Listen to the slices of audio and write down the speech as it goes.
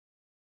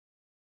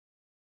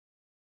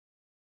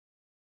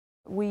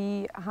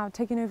We have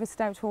taken over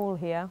Stout Hall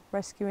here,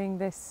 rescuing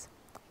this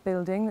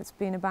building that's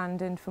been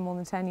abandoned for more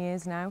than 10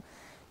 years now,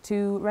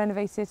 to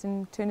renovate it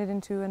and turn it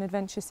into an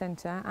adventure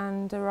centre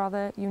and a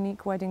rather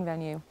unique wedding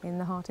venue in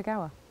the heart of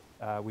Gower.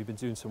 We've been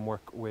doing some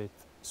work with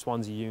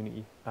Swansea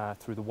Uni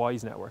through the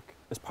WISE network.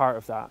 As part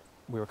of that,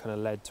 we were kind of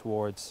led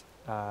towards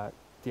the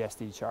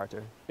SD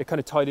Charter. It kind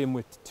of tied in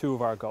with two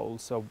of our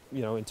goals, so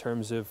in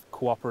terms of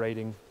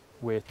cooperating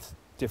with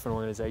different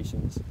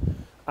organisations,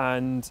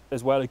 and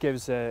as well it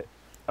gives a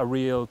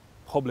real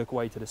public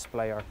way to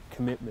display our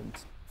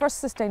commitment. For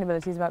us,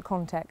 sustainability is about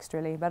context,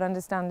 really, about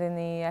understanding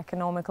the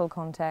economical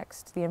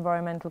context, the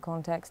environmental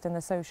context and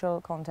the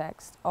social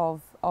context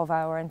of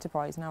our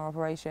enterprise and our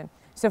operation.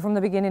 So from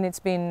the beginning it's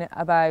been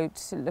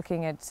about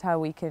looking at how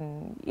we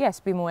can, yes,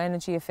 be more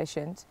energy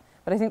efficient,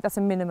 but I think that's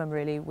a minimum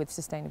really with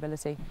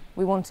sustainability.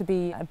 We want to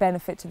be a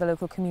benefit to the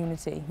local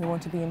community, we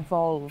want to be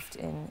involved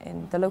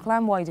in the local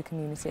and wider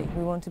community,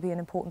 we want to be an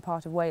important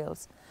part of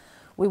Wales.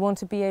 We want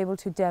to be able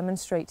to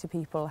demonstrate to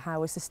people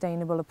how a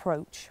sustainable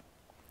approach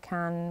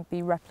can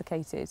be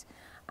replicated,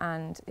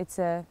 and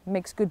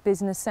makes good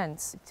business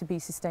sense to be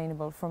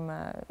sustainable from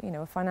a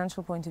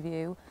financial point of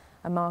view,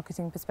 a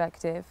marketing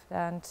perspective,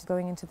 and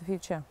going into the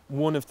future.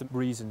 One of the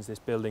reasons this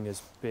building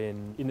has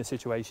been in the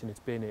situation it's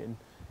been in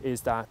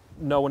is that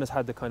no one has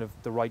had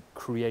the right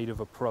creative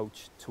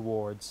approach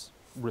towards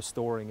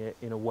restoring it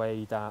in a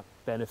way that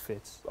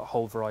benefits a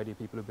whole variety of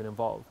people who've been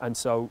involved. And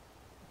so,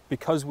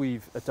 because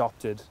we've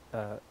adopted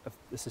a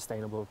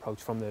sustainable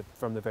approach from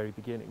the very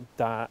beginning,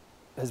 that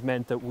has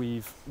meant that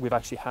we've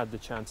actually had the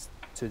chance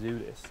to do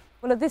this.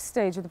 Well, at this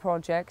stage of the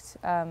project,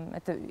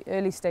 at the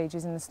early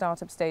stages in the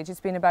startup stage, it's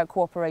been about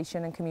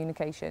cooperation and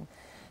communication.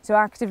 So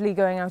actively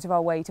going out of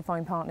our way to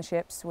find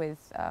partnerships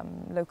with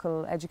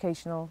local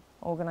educational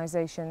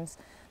organisations,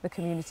 the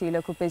community,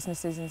 local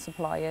businesses and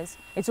suppliers.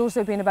 It's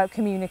also been about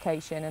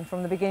communication, and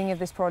from the beginning of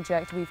this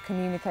project we've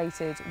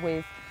communicated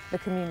with the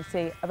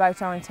community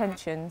about our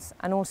intentions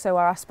and also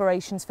our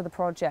aspirations for the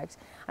project,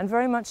 and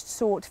very much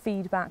sought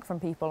feedback from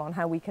people on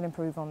how we can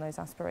improve on those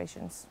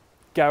aspirations.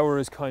 Gower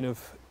is kind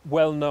of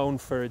well known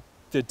for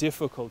the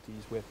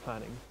difficulties with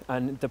planning,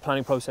 and the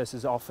planning process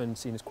is often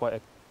seen as quite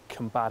a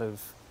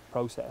combative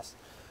process.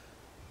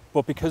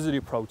 But because of the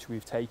approach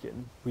we've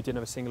taken, we didn't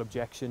have a single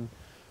objection.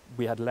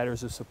 We had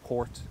letters of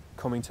support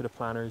coming to the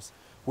planners,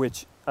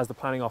 which, as the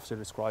planning officer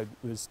described,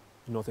 was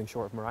nothing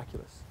short of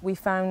miraculous. We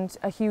found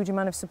a huge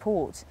amount of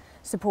support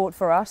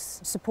for us,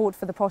 support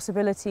for the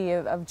possibility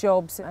of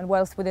jobs and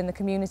wealth within the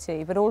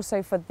community, but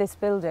also for this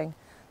building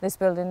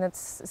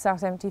that's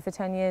sat empty for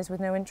 10 years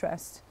with no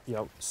interest.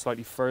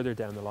 Slightly further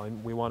down the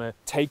line, we want to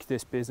take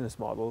this business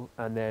model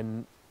and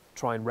then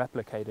try and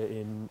replicate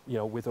it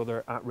with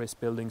other at-risk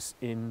buildings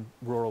in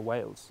rural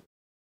Wales.